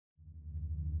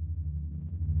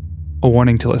A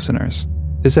warning to listeners.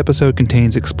 This episode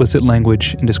contains explicit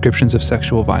language and descriptions of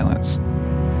sexual violence.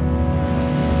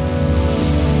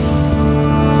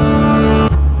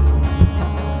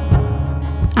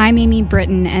 I'm Amy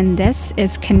Britton, and this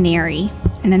is Canary,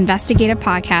 an investigative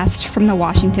podcast from The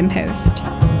Washington Post.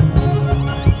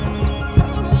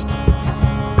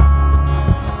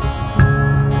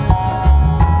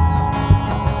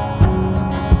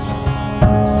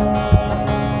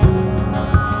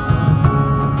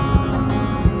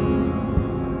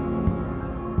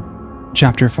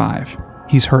 Chapter 5.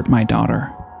 He's hurt my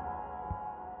daughter.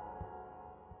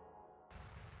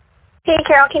 Hey,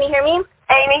 Carol, can you hear me?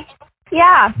 Amy?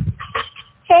 Yeah.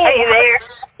 Hey. Are you there?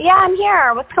 Yeah, I'm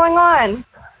here. What's going on?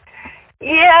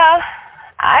 Yeah,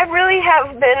 I really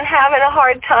have been having a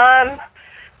hard time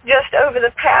just over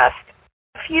the past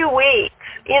few weeks,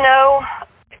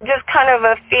 just kind of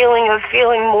a feeling of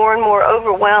feeling more and more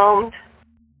overwhelmed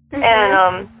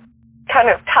and kind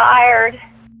of tired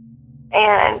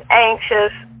and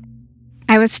anxious.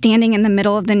 I was standing in the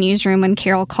middle of the newsroom when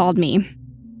Carol called me.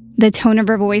 The tone of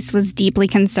her voice was deeply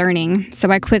concerning, so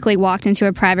I quickly walked into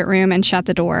a private room and shut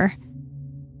the door.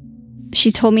 She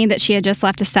told me that she had just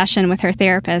left a session with her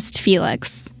therapist,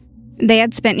 Felix. They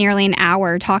had spent nearly an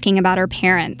hour talking about her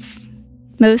parents,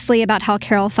 mostly about how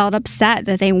Carol felt upset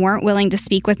that they weren't willing to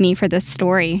speak with me for this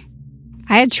story.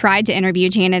 I had tried to interview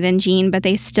Janet and Jean, but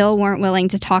they still weren't willing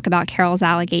to talk about Carol's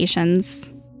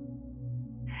allegations.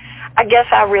 I guess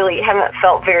I really haven't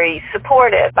felt very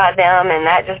supported by them, and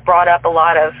that just brought up a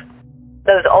lot of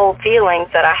those old feelings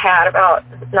that I had about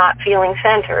not feeling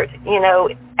centered.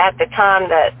 At the time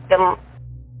that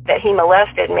he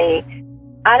molested me,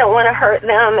 I don't want to hurt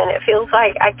them, and it feels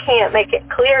like I can't make it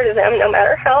clear to them no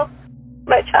matter how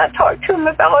much I talk to them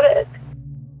about it.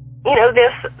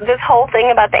 This whole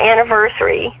thing about the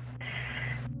anniversary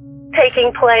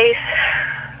taking place,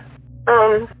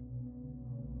 and,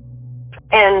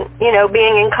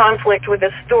 being in conflict with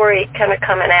the story kind of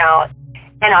coming out.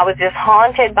 And I was just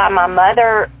haunted by my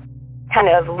mother kind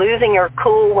of losing her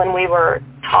cool when we were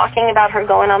talking about her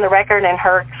going on the record and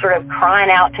her sort of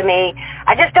crying out to me,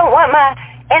 I just don't want my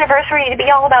anniversary to be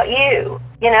all about you,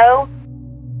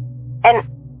 And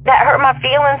that hurt my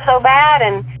feelings so bad.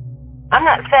 And I'm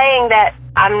not saying that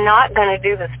I'm not going to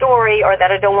do the story or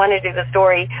that I don't want to do the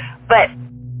story, but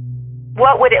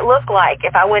what would it look like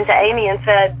if I went to Amy and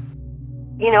said,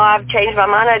 I've changed my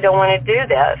mind, I don't want to do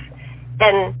this?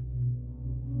 And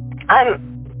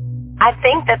I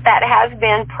think that has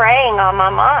been preying on my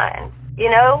mind,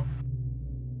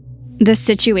 The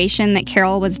situation that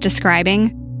Carol was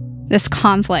describing, this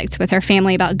conflict with her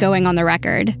family about going on the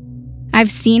record, I've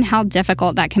seen how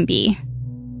difficult that can be.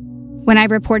 When I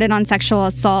reported on sexual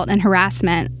assault and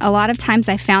harassment, a lot of times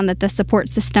I found that the support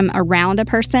system around a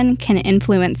person can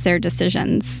influence their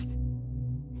decisions.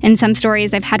 In some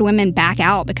stories, I've had women back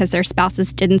out because their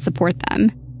spouses didn't support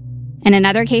them. And in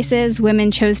other cases, women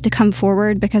chose to come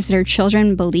forward because their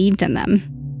children believed in them.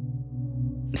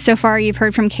 So far, you've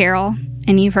heard from Carol,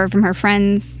 and you've heard from her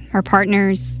friends, her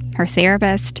partners, her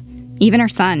therapist, even her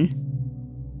son.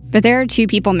 But there are two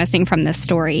people missing from this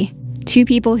story. Two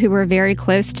people who were very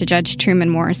close to Judge Truman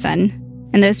Morrison.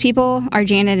 And those people are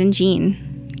Janet and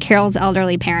Jean, Carol's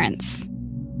elderly parents.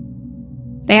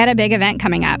 They had a big event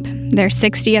coming up, their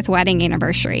 60th wedding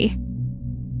anniversary.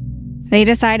 They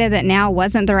decided that now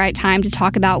wasn't the right time to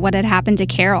talk about what had happened to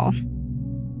Carol.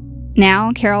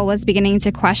 Now, Carol was beginning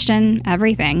to question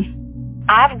everything.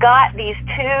 I've got these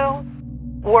two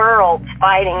worlds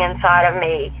fighting inside of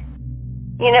me,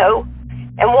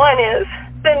 and one is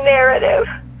the narrative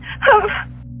of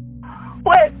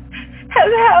what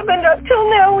has happened up till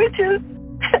now, which is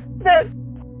that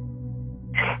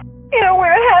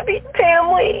we're a happy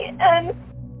family, and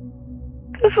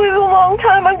this was a long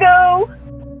time ago,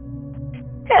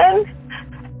 and,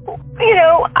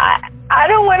 I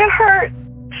don't want to hurt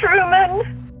Truman,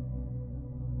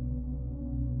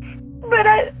 but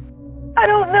I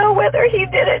don't know whether he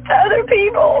did it to other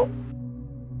people.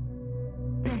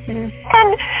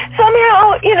 And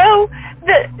somehow,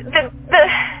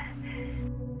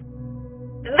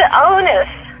 the onus,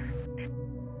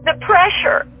 the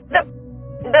pressure, the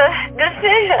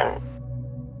decision,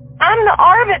 I'm the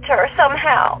arbiter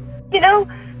somehow.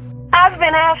 I've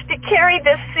been asked to carry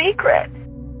this secret.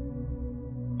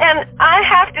 And I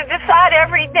have to decide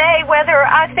every day whether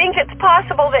I think it's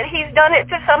possible that he's done it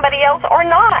to somebody else or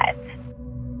not.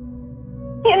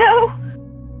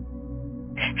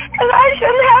 And I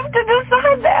shouldn't have to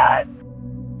decide that.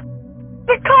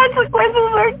 The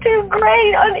consequences are too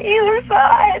great on either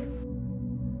side.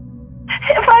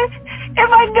 If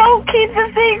I don't keep the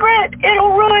secret,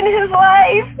 it'll ruin his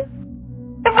life.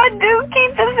 if I do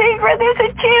keep the secret, there's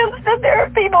a chance that there are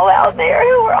people out there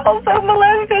who are also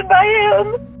molested by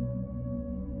him.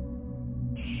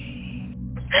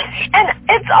 And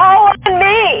it's all on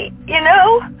me, you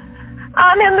know?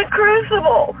 I'm in the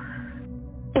crucible.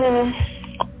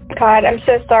 God, I'm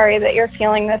so sorry that you're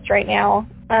feeling this right now.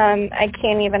 I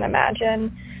can't even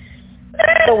imagine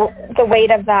the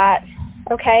weight of that.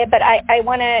 Okay, but I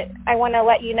want to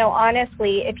let you know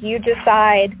honestly, if you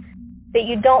decide that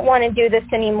you don't want to do this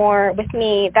anymore with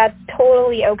me, that's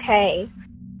totally okay.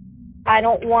 I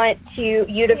don't want you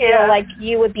to feel like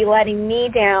you would be letting me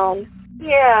down.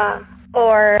 Yeah.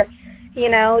 Or, you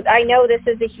know, I know this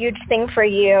is a huge thing for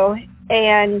you,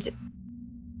 and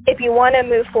if you want to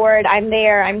move forward, I'm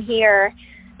there, I'm here.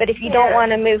 But if you don't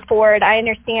want to move forward, I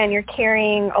understand you're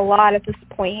carrying a lot at this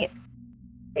point.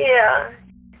 Yeah.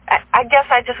 I guess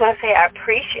I just want to say I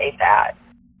appreciate that.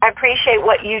 I appreciate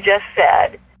what you just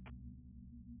said.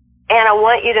 And I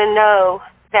want you to know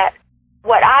that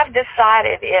what I've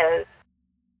decided is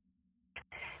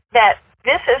that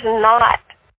this is not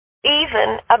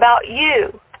even about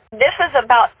you. This is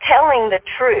about telling the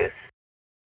truth.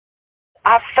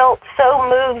 I felt so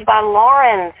moved by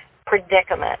Lauren's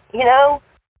predicament, you know?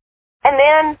 And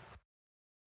then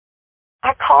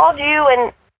I called you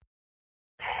and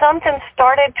something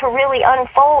started to really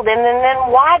unfold. And then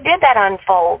why did that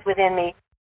unfold within me?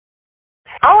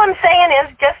 All I'm saying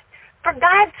is just, for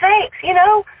God's sakes, you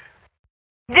know,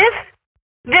 this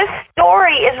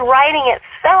story is writing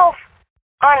itself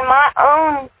on my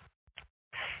own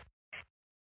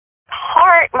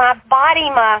heart, my body,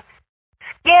 my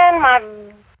skin, my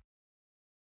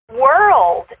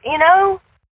world, you know?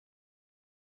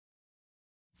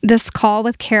 This call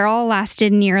with Carol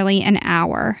lasted nearly an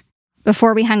hour.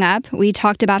 Before we hung up, we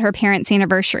talked about her parents'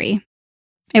 anniversary.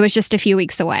 It was just a few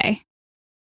weeks away.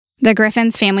 The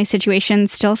Griffins' family situation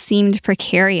still seemed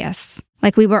precarious,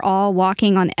 like we were all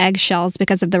walking on eggshells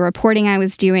because of the reporting I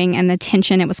was doing and the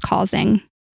tension it was causing.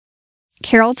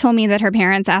 Carol told me that her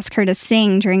parents asked her to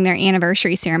sing during their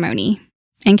anniversary ceremony.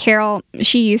 And Carol,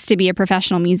 she used to be a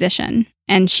professional musician,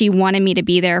 and she wanted me to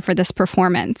be there for this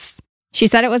performance. She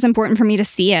said it was important for me to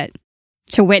see it,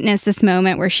 to witness this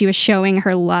moment where she was showing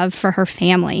her love for her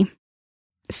family.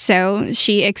 So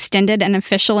she extended an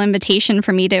official invitation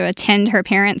for me to attend her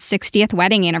parents' 60th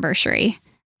wedding anniversary.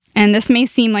 And this may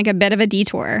seem like a bit of a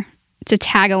detour, to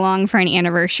tag along for an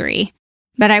anniversary,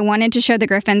 but I wanted to show the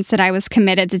Griffins that I was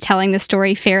committed to telling the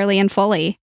story fairly and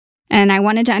fully, and I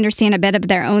wanted to understand a bit of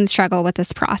their own struggle with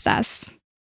this process.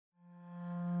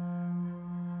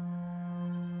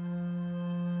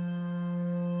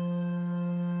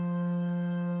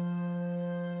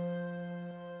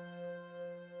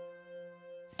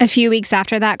 A few weeks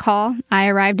after that call, I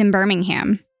arrived in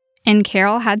Birmingham, and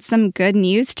Carol had some good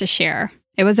news to share.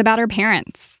 It was about her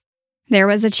parents. There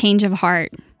was a change of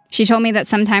heart. She told me that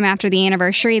sometime after the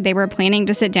anniversary, they were planning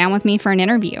to sit down with me for an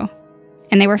interview,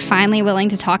 and they were finally willing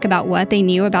to talk about what they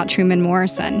knew about Truman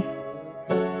Morrison.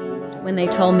 When they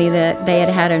told me that they had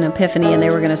had an epiphany and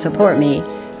they were going to support me,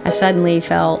 I suddenly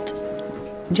felt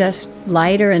just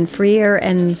lighter and freer,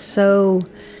 and so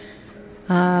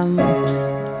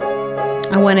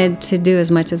I wanted to do as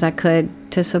much as I could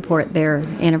to support their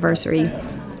anniversary.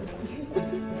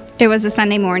 It was a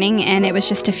Sunday morning, and it was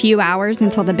just a few hours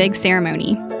until the big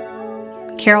ceremony.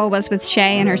 Carol was with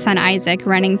Shay and her son Isaac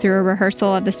running through a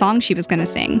rehearsal of the song she was going to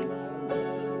sing.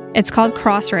 It's called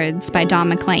Crossroads by Don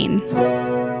McLean.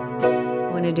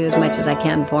 I want to do as much as I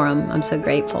can for them. I'm so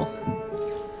grateful.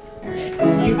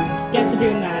 You get to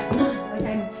doing that.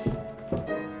 Okay.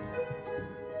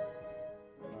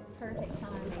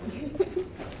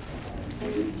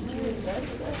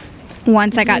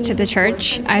 Once I got to the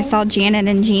church, I saw Janet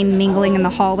and Jean mingling in the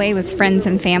hallway with friends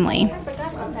and family.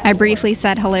 I briefly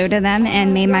said hello to them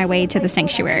and made my way to the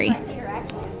sanctuary.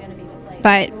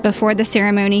 But before the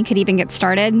ceremony could even get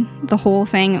started, the whole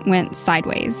thing went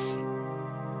sideways.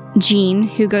 Gene,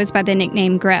 who goes by the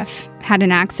nickname Griff, had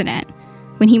an accident.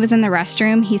 When he was in the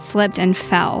restroom, he slipped and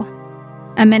fell.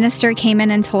 A minister came in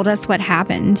and told us what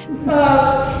happened.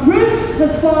 Griff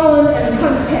has fallen and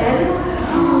cut his head.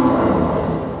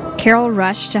 Carol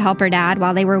rushed to help her dad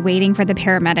while they were waiting for the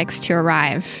paramedics to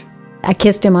arrive. I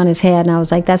kissed him on his head, and I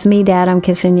was like, "That's me, Dad. I'm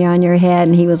kissing you on your head."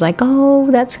 And he was like, "Oh,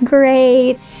 that's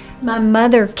great." My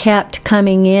mother kept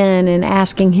coming in and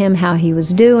asking him how he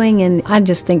was doing, and I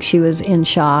just think she was in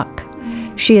shock.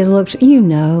 She has looked,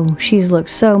 she's looked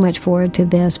so much forward to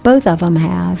this. Both of them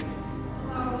have.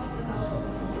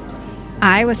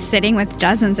 I was sitting with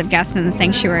dozens of guests in the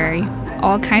sanctuary,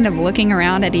 all kind of looking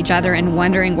around at each other and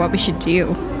wondering what we should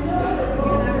do.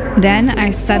 Then I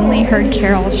suddenly heard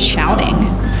Carol shouting.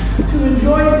 to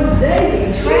enjoy this day.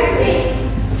 Excuse me.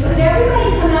 Would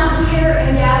everybody come out here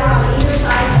and gather on either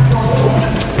side of the hallway?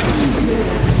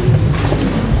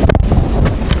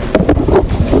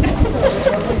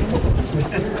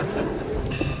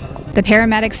 The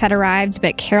paramedics had arrived,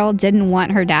 but Carol didn't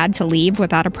want her dad to leave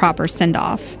without a proper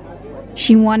send-off.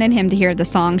 She wanted him to hear the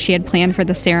song she had planned for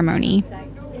the ceremony.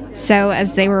 So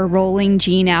as they were rolling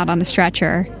Gene out on the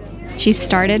stretcher, she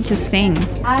started to sing.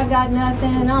 I've got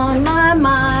nothing on my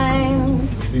mind.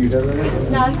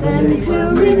 Nothing to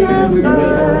remember.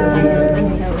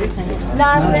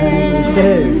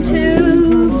 Nothing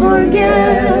to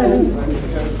forget.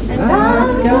 And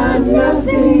I've got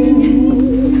nothing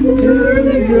to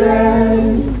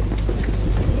regret.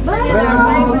 But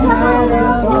I'm tied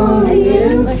up on the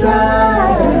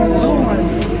inside.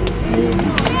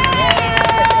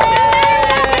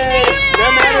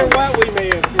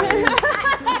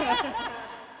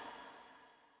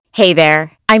 Hey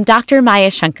there, I'm Dr.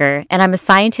 Maya Shankar, and I'm a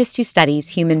scientist who studies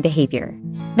human behavior.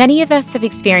 Many of us have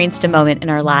experienced a moment in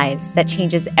our lives that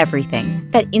changes everything,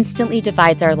 that instantly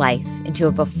divides our life into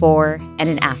a before and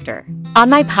an after. On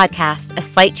my podcast, A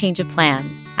Slight Change of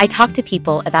Plans, I talk to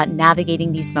people about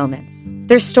navigating these moments.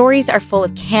 Their stories are full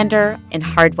of candor and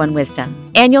hard-won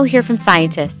wisdom. And you'll hear from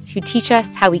scientists who teach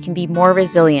us how we can be more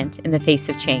resilient in the face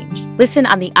of change. Listen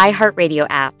on the iHeartRadio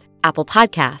app, Apple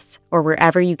Podcasts, or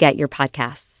wherever you get your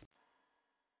podcasts.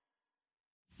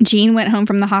 Gene went home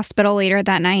from the hospital later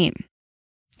that night,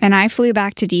 and I flew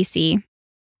back to D.C.,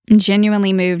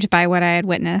 genuinely moved by what I had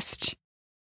witnessed.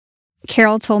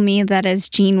 Carol told me that as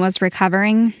Gene was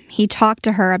recovering, he talked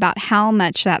to her about how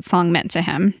much that song meant to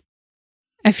him.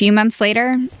 A few months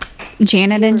later,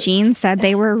 Janet and Gene said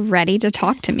they were ready to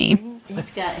talk to me.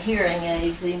 He's got hearing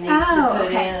aids he needs to put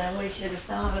in, and we should have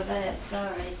thought of that.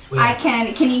 Sorry. Well,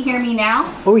 can you hear me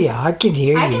now? Oh yeah, I can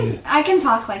hear you. I can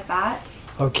talk like that.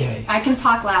 Okay. I can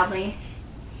talk loudly.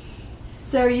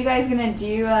 So are you guys going to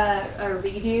do a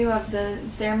redo of the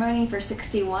ceremony for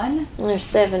 61? Or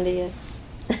 70th.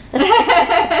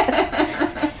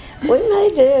 We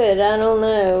may do it. I don't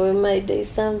know. We may do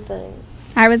something.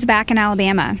 I was back in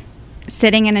Alabama,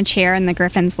 sitting in a chair in the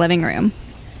Griffins' living room.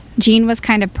 Gene was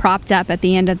kind of propped up at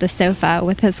the end of the sofa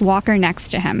with his walker next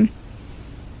to him.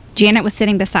 Janet was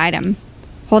sitting beside him,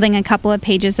 holding a couple of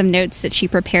pages of notes that she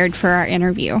prepared for our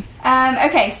interview.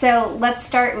 Okay, so let's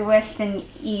start with an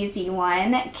easy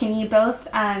one. Can you both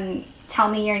tell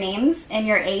me your names and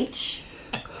your age?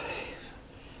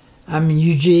 I'm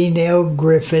Eugene L.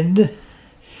 Griffin,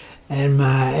 and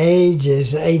my age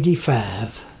is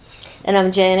 85. And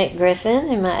I'm Janet Griffin,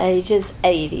 and my age is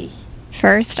 80.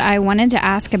 First, I wanted to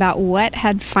ask about what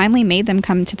had finally made them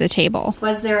come to the table.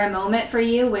 Was there a moment for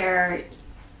you where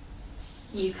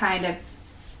you kind of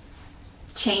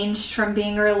changed from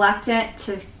being reluctant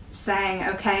to saying,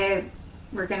 okay,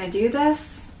 we're going to do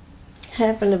this?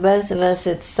 Happened to both of us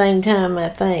at the same time, I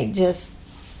think, just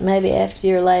maybe after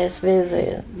your last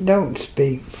visit. Don't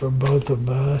speak for both of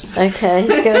us. Okay,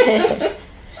 go ahead.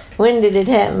 When did it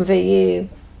happen for you?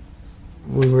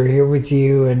 We were here with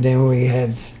you, and then we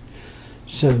had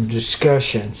some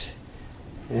discussions,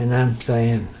 and I'm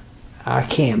saying, I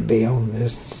can't be on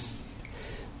this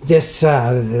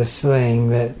side of this thing,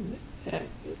 that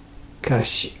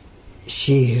because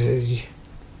she's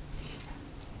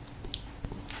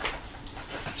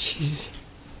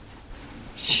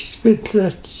been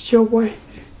such a joy.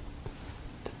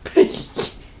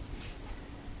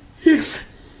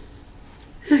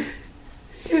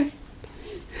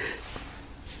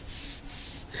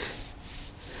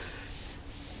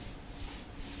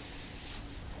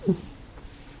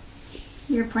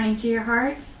 You're pointing to your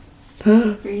heart?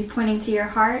 Huh? Are you pointing to your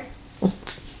heart?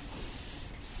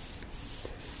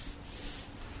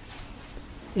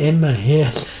 In my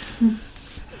head.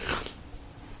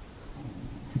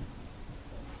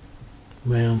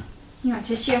 Well. You want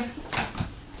tissue?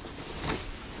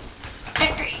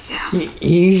 There you go.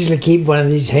 You usually keep one of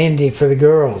these handy for the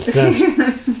girls. So.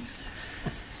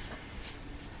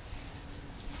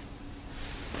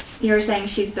 You were saying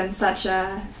she's been such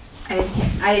a...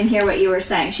 I didn't hear what you were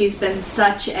saying. She's been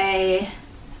such a...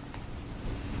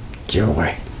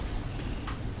 joy.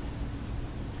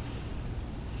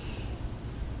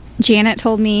 Janet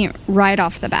told me right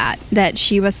off the bat that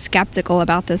she was skeptical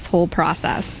about this whole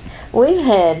process. We've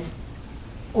had,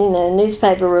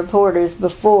 newspaper reporters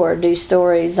before do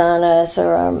stories on us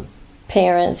or our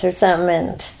parents or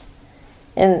something,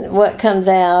 and what comes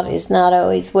out is not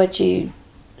always what you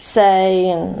say.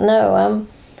 And no, I'm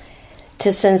to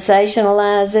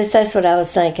sensationalize this. That's what I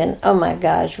was thinking. Oh my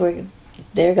gosh,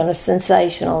 they're going to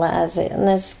sensationalize it, and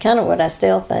that's kind of what I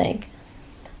still think.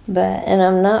 And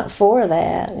I'm not for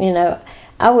that. You know,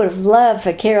 I would have loved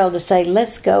for Carol to say,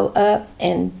 let's go up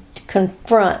and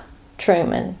confront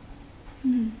Truman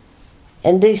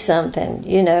and do something.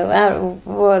 You know,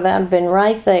 I'd been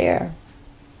right there.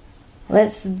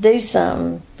 Let's do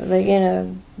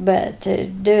something, but to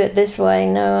do it this way,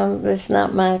 no, it's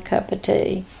not my cup of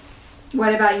tea.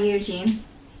 What about you, Gene?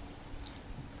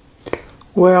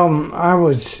 Well, I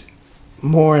was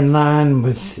more in line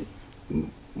with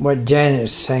what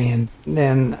Janet's saying.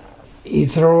 Then you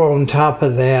throw on top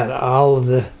of that all of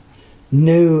the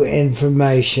new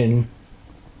information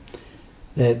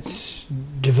that's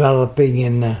developing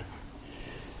in the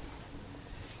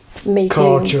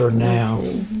culture now.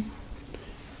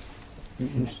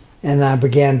 And I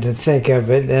began to think of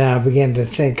it,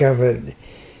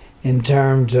 in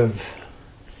terms of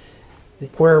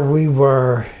where we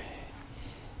were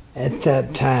at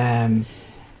that time.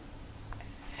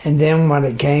 And then what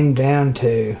it came down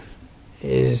to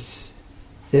is,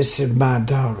 this is my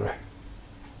daughter.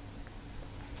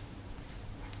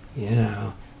 You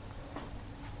know,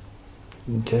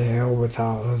 and to hell with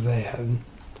all of that.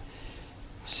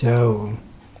 So,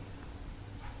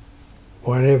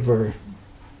 whatever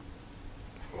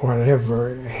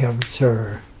helps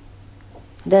her.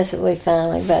 That's what we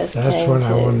finally both came to. That's what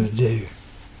I want to do.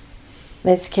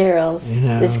 It's Carol's.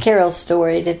 It's Carol's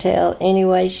story to tell any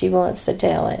way she wants to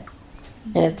tell it.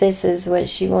 And if this is what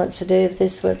she wants to do, if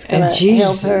this is what's going to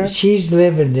help her. She's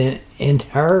living in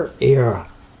her era.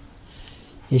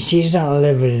 And she's not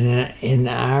living in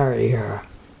our era.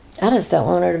 I just don't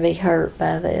want her to be hurt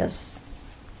by this.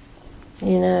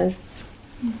 You know,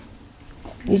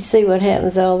 you see what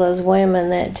happens to all those women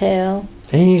that tell.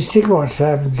 And you see what's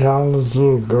happened to all those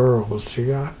little girls.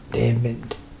 God damn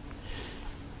it.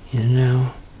 You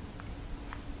know?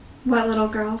 What little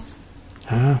girls?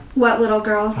 Huh? What little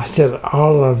girls? I said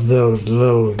all of those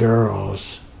little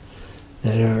girls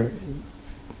that are...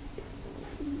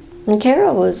 And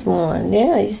Carol was one.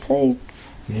 Yeah, you see.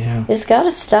 Yeah. It's got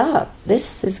to stop.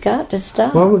 This has got to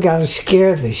stop. Well, we got to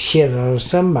scare the shit out of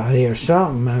somebody or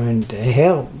something, I mean, to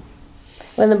help.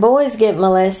 When the boys get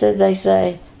molested, they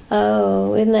say,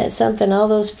 oh, isn't that something? All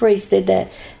those priests did that.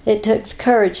 It took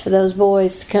courage for those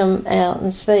boys to come out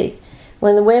and speak.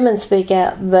 When the women speak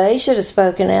out, they should have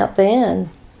spoken out then.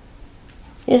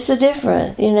 It's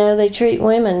different. You know, they treat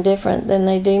women different than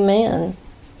they do men.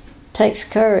 It takes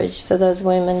courage for those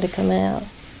women to come out.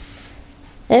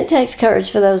 And it takes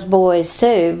courage for those boys,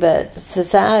 too, but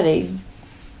society,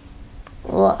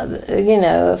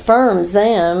 affirms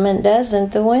them and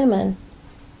doesn't the women.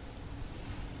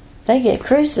 They get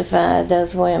crucified,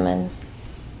 those women.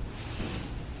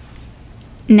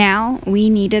 Now, we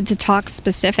needed to talk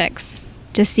specifics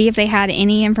to see if they had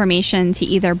any information to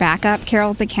either back up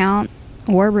Carol's account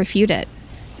or refute it.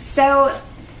 So,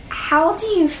 how do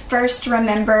you first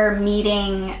remember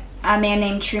meeting a man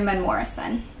named Truman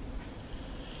Morrison?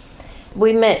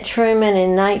 We met Truman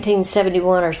in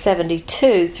 1971 or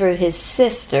 72 through his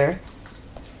sister,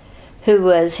 who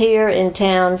was here in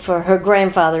town for her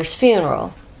grandfather's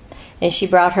funeral. And she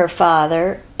brought her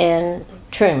father and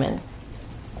Truman,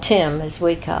 Tim as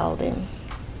we called him.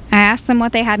 I asked them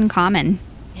what they had in common.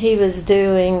 He was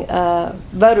doing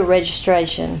voter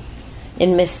registration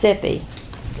in Mississippi.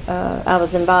 I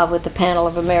was involved with the Panel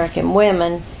of American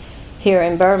Women here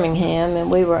in Birmingham, and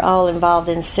we were all involved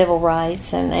in civil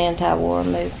rights and anti-war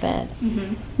movement.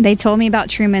 Mm-hmm. They told me about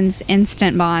Truman's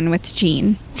instant bond with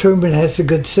Gene. Truman has a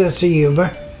good sense of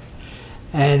humor,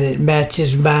 and it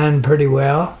matches mine pretty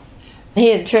well.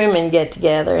 He and Truman get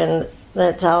together, and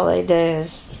that's all they do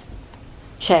is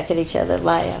check at each other,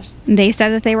 laugh. They said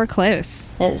that they were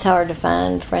close. And it's hard to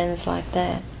find friends like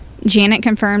that. Janet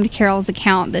confirmed Carol's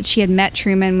account that she had met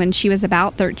Truman when she was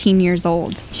about 13 years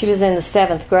old. She was in the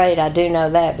 7th grade. I do know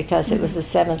that because it was the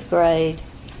 7th grade.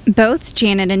 Both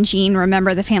Janet and Gene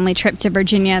remember the family trip to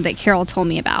Virginia that Carol told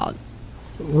me about.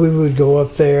 We would go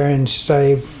up there and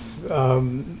stay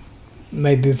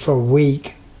maybe for a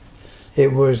week.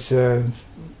 It was a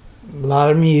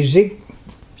lot of music,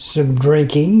 some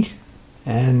drinking,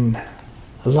 and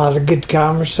a lot of good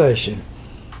conversation.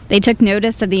 They took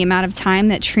notice of the amount of time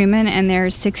that Truman and their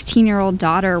 16-year-old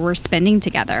daughter were spending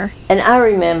together. And I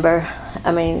remember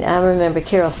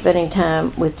Carol spending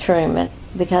time with Truman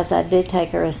because I did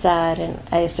take her aside and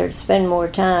asked her to spend more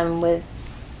time with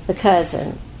the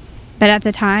cousins. But at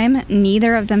the time,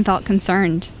 neither of them felt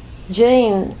concerned.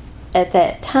 Gene, at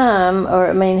that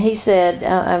time, he said,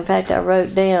 in fact, I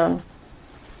wrote down,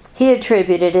 he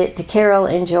attributed it to Carol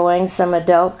enjoying some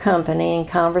adult company and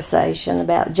conversation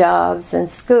about jobs and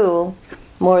school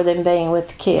more than being with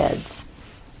the kids.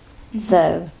 Mm-hmm.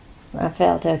 So I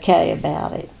felt okay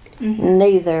about it. Mm-hmm.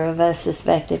 Neither of us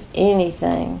suspected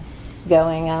anything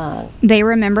going on. They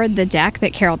remembered the deck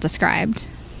that Carol described,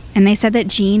 and they said that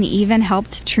Jean even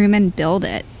helped Truman build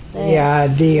it. The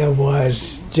idea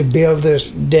was to build this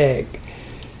deck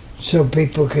so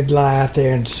people could lie out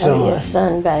there and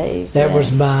sunbathe. That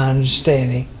was my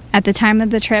understanding. At the time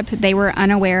of the trip, they were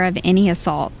unaware of any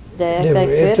assault.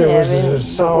 If there was an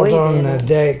assault on the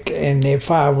deck, and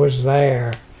if I was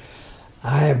there,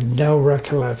 I have no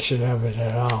recollection of it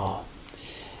at all.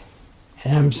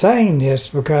 And I'm saying this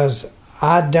because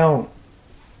I don't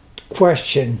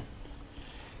question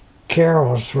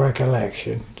Carol's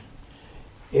recollection.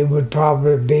 It would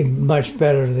probably be much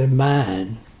better than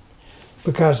mine,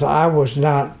 because I was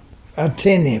not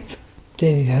attentive to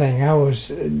anything. I was,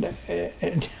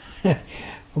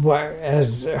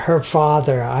 as her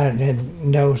father, I had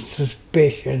no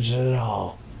suspicions at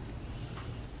all.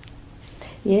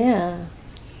 Yeah.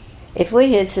 If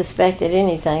we had suspected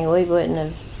anything, we wouldn't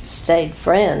have stayed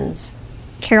friends.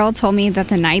 Carol told me that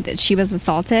the night that she was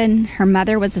assaulted, her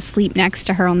mother was asleep next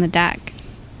to her on the deck.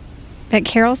 But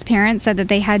Carol's parents said that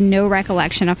they had no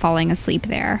recollection of falling asleep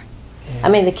there. I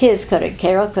mean, the kids could have.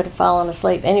 Carol could have fallen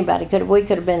asleep. Anybody could have. We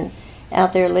could have been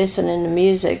out there listening to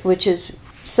music, which is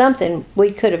something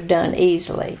we could have done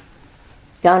easily.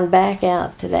 Gone back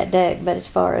out to that deck. But as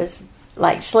far as,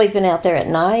 like, sleeping out there at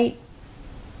night,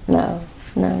 no.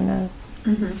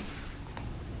 Mm-hmm.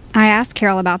 I asked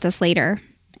Carol about this later,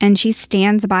 and she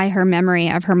stands by her memory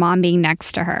of her mom being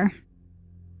next to her.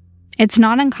 It's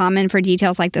not uncommon for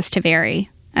details like this to vary,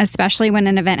 especially when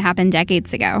an event happened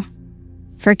decades ago.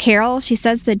 For Carol, she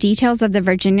says the details of the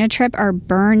Virginia trip are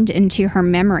burned into her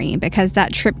memory because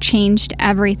that trip changed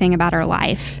everything about her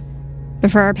life.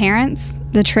 But for her parents,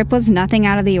 the trip was nothing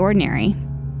out of the ordinary.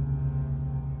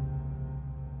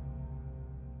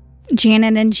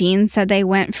 Janet and Jean said they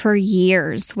went for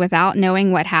years without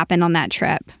knowing what happened on that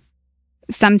trip.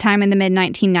 Sometime in the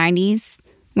mid-1990s,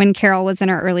 when Carol was in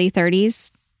her early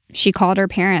 30s, she called her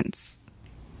parents.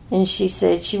 And she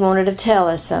said she wanted to tell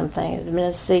us something. It had been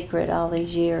a secret all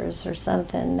these years or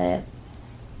something, that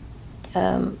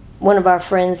one of our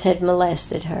friends had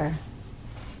molested her.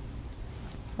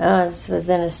 I was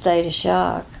in a state of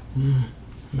shock.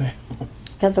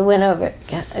 Because I went over,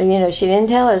 she didn't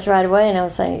tell us right away, and I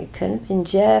was saying, it couldn't have been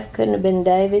Jeff, couldn't have been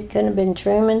David, couldn't have been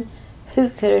Truman. Who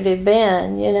could it have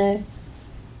been, And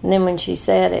then when she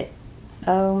said it,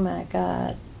 oh my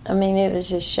God. I mean, it was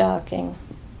just shocking.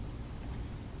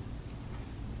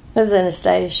 I was in a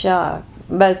state of shock,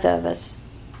 both of us.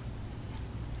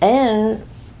 And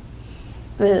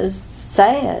it was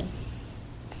sad.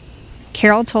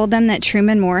 Carol told them that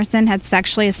Truman Morrison had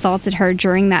sexually assaulted her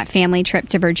during that family trip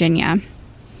to Virginia.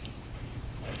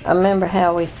 I remember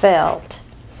how we felt.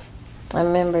 I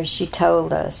remember she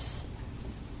told us.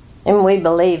 And we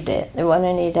believed it. There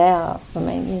wasn't any doubt. I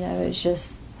mean, it was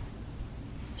just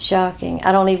shocking.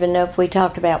 I don't even know if we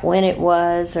talked about when it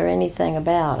was or anything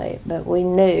about it, but we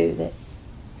knew that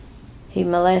he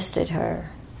molested her.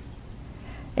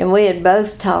 And we had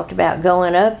both talked about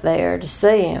going up there to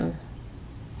see him.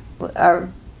 Our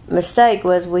mistake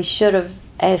was we should have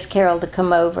asked Carol to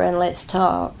come over and let's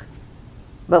talk,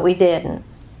 but we didn't.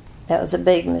 That was a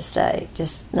big mistake,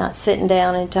 just not sitting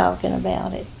down and talking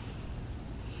about it.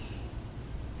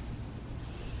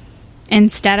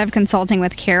 Instead of consulting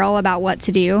with Carol about what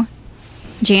to do,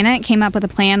 Janet came up with a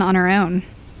plan on her own.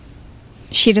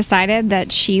 She decided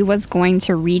that she was going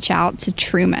to reach out to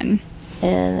Truman.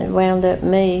 And it wound up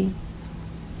me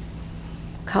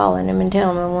calling him and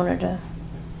telling him I wanted to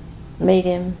meet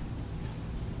him,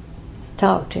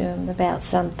 talk to him about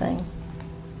something.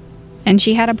 And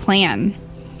she had a plan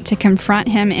to confront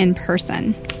him in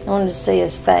person. I wanted to see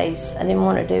his face. I didn't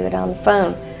want to do it on the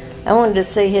phone. I wanted to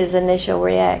see his initial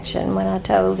reaction when I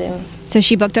told him. So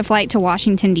she booked a flight to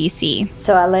Washington, D.C.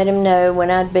 So I let him know when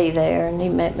I'd be there, and he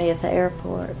met me at the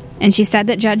airport. And she said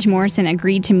that Judge Morrison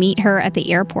agreed to meet her at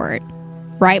the airport,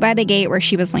 right by the gate where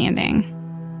she was landing.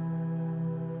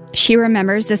 She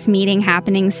remembers this meeting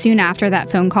happening soon after that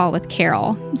phone call with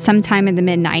Carol, sometime in the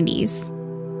mid-90s.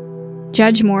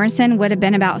 Judge Morrison would have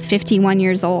been about 51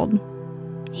 years old.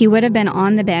 He would have been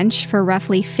on the bench for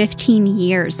roughly 15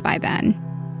 years by then.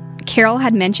 Carol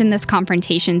had mentioned this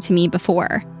confrontation to me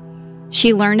before.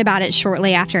 She learned about it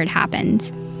shortly after it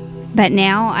happened. But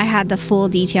now I had the full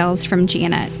details from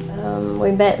Janet.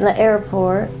 We met in the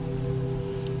airport.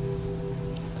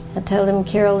 I told him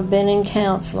Carol had been in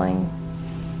counseling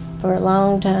for a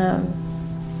long time.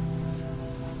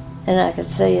 And I could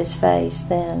see his face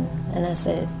then. And I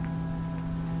said,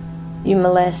 you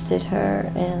molested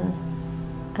her, and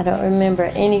I don't remember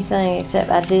anything except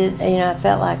I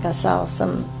felt like I saw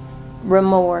some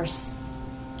remorse.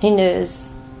 He knew it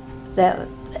was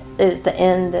the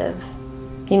end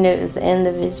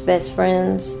of his best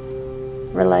friend's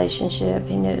relationship.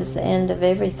 He knew it was the end of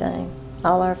everything,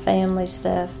 all our family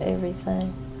stuff,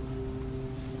 everything.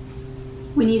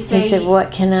 When you say... He said,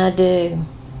 "What can I do?"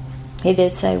 He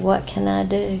did say, "What can I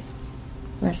do?"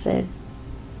 I said,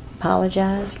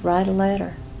 "Apologize, write a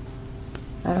letter.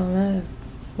 I don't know.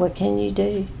 What can you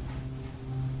do?"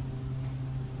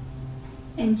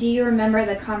 And do you remember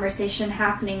the conversation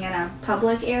happening in a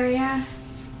public area?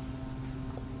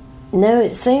 No,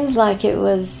 it seems like it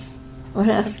was when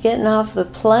I was getting off the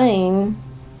plane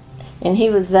and he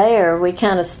was there. We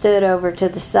kind of stood over to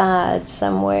the side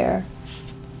somewhere.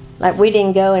 Like, we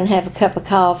didn't go and have a cup of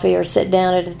coffee or sit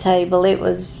down at a table. It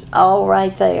was all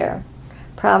right there.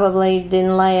 Probably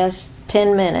didn't last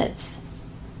 10 minutes.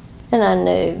 And I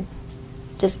knew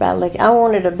just by looking. I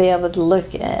wanted to be able to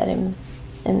look at him,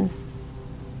 and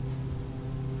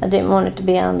I didn't want it to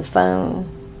be on the phone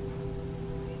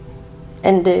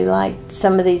and do like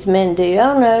some of these men do.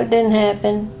 "Oh, no, it didn't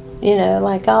happen." You know,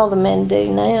 like all the men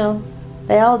do now.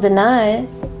 They all deny it.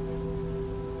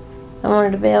 I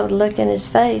wanted to be able to look in his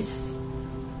face,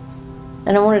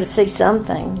 and I wanted to see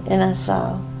something, and I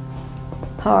saw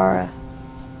horror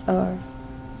or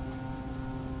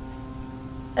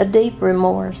a deep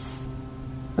remorse.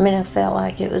 I mean, I felt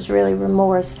like it was really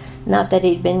remorse, not that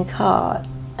he'd been caught.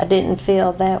 I didn't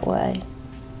feel that way.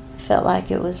 I felt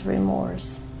like it was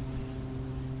remorse.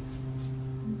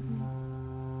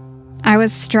 I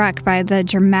was struck by the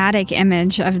dramatic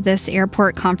image of this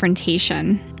airport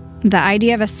confrontation. The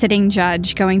idea of a sitting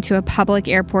judge going to a public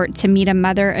airport to meet a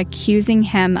mother accusing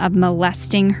him of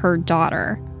molesting her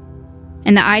daughter.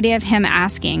 And the idea of him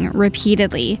asking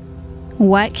repeatedly,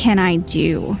 "What can I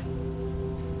do?"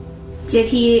 Did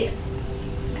he...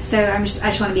 So I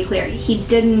just want to be clear. He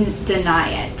didn't deny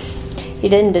it. He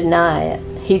didn't deny it.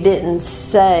 He didn't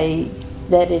say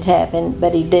that it happened,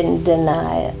 but he didn't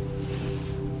deny it.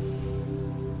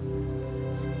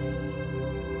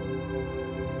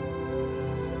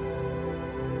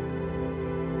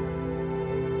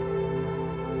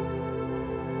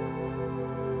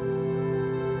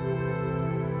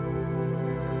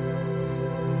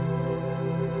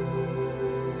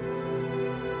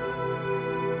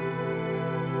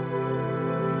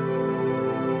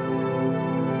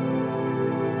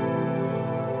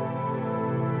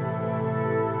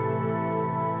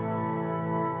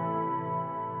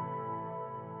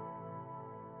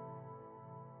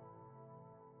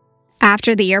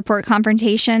 After the airport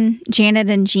confrontation, Janet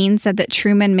and Jean said that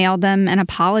Truman mailed them an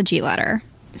apology letter,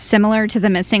 similar to the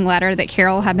missing letter that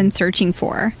Carol had been searching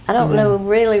for. I don't know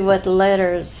really what the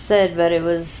letter said, but it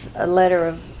was a letter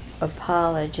of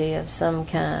apology of some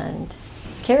kind.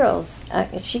 Carol's, I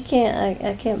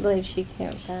can't believe she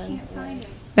can't find it.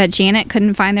 But Janet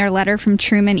couldn't find their letter from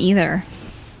Truman either.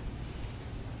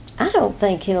 I don't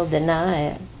think he'll deny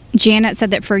it. Janet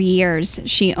said that for years,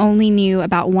 she only knew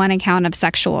about one account of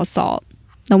sexual assault,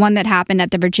 the one that happened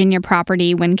at the Virginia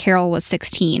property when Carol was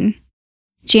 16.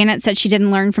 Janet said she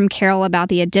didn't learn from Carol about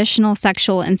the additional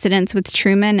sexual incidents with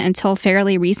Truman until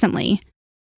fairly recently.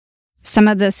 Some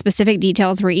of the specific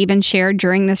details were even shared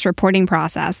during this reporting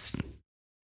process.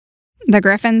 The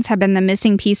Griffins had been the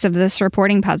missing piece of this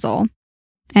reporting puzzle,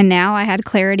 and now I had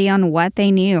clarity on what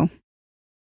they knew.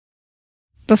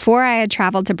 Before I had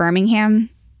traveled to Birmingham,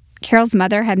 Carol's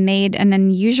mother had made an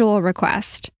unusual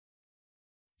request.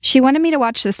 She wanted me to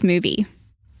watch this movie,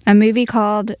 a movie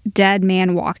called Dead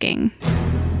Man Walking.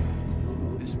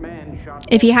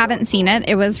 If you haven't seen it,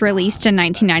 it was released in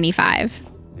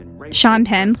 1995. Sean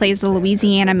Penn plays the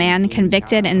Louisiana man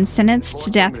convicted and sentenced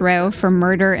to death row for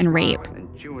murder and rape.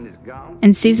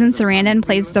 And Susan Sarandon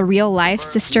plays the real-life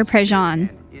Sister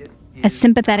Prejean, a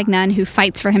sympathetic nun who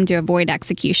fights for him to avoid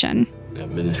execution.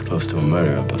 I've been this close to a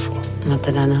murderer before. Not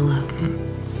that I know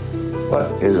of.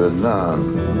 What is a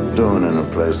nun doing in a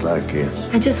place like this?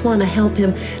 I just want to help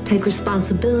him take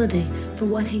responsibility for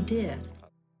what he did.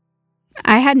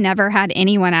 I had never had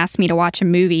anyone ask me to watch a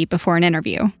movie before an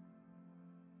interview.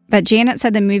 But Janet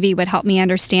said the movie would help me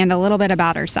understand a little bit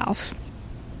about herself.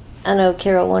 I know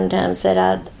Carol one time said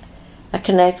I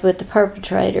connect with the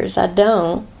perpetrators. I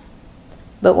don't.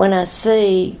 But when I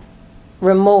see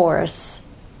remorse,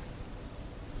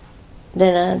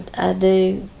 then I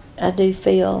do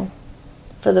feel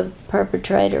for the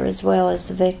perpetrator as well as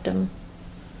the victim.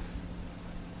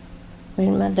 I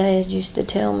mean, my dad used to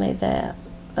tell me that.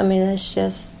 I mean, that's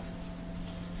just,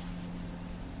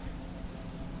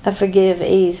 I forgive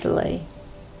easily.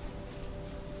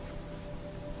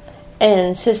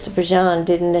 And Sister Prejean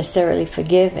didn't necessarily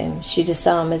forgive him. She just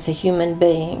saw him as a human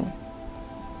being.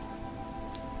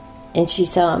 And she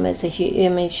saw him as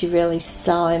she really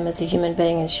saw him as a human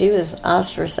being, and she was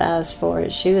ostracized for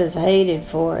it. She was hated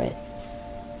for it.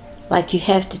 Like, you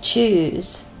have to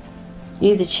choose.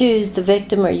 You either choose the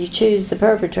victim or you choose the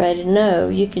perpetrator. No,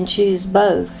 you can choose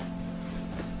both.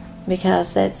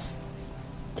 Because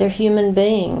they're human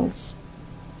beings.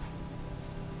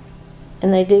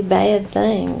 And they do bad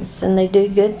things, and they do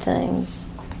good things.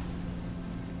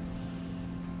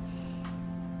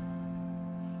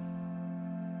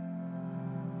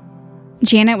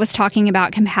 Janet was talking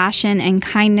about compassion and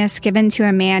kindness given to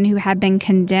a man who had been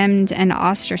condemned and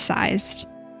ostracized.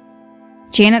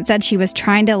 Janet said she was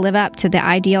trying to live up to the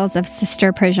ideals of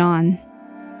Sister Prejean.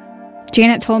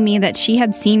 Janet told me that she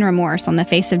had seen remorse on the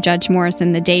face of Judge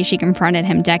Morrison the day she confronted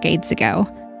him decades ago.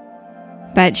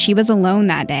 But she was alone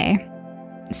that day.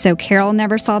 So Carol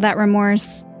never saw that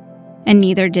remorse, and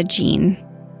neither did Jean.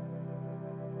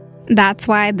 That's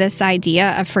why this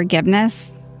idea of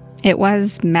forgiveness, it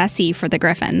was messy for the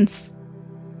Griffins.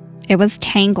 It was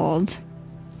tangled.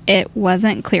 It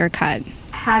wasn't clear-cut.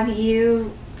 Have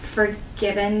you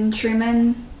forgiven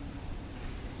Truman?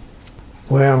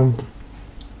 Well,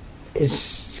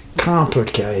 it's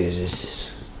complicated.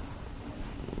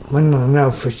 We don't know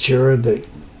for sure that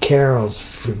Carol's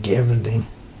forgiven him.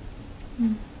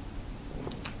 Mm.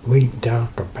 We can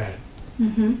talk about it.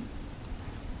 Mm-hmm.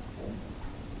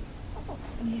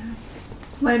 Yeah.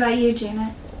 What about you,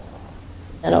 Janet?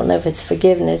 I don't know if it's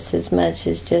forgiveness as much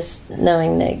as just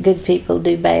knowing that good people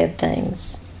do bad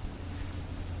things.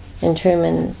 And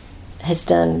Truman has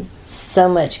done so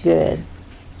much good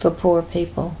for poor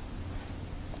people.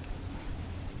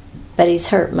 But he's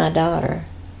hurt my daughter.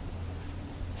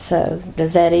 So,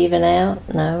 does that even out?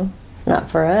 No, not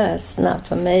for us, not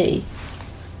for me.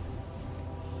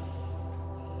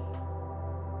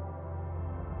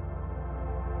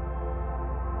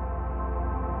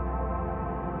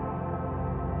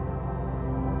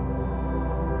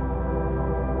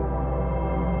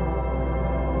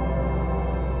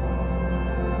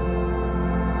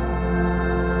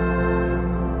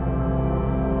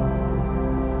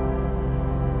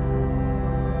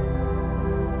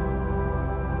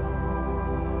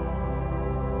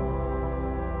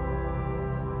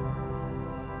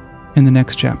 In the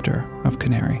next chapter of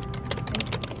Canary.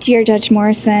 Dear Judge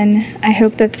Morrison, I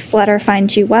hope that this letter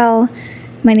finds you well.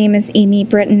 My name is Amy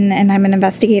Britton, and I'm an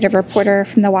investigative reporter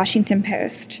from the Washington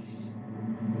Post.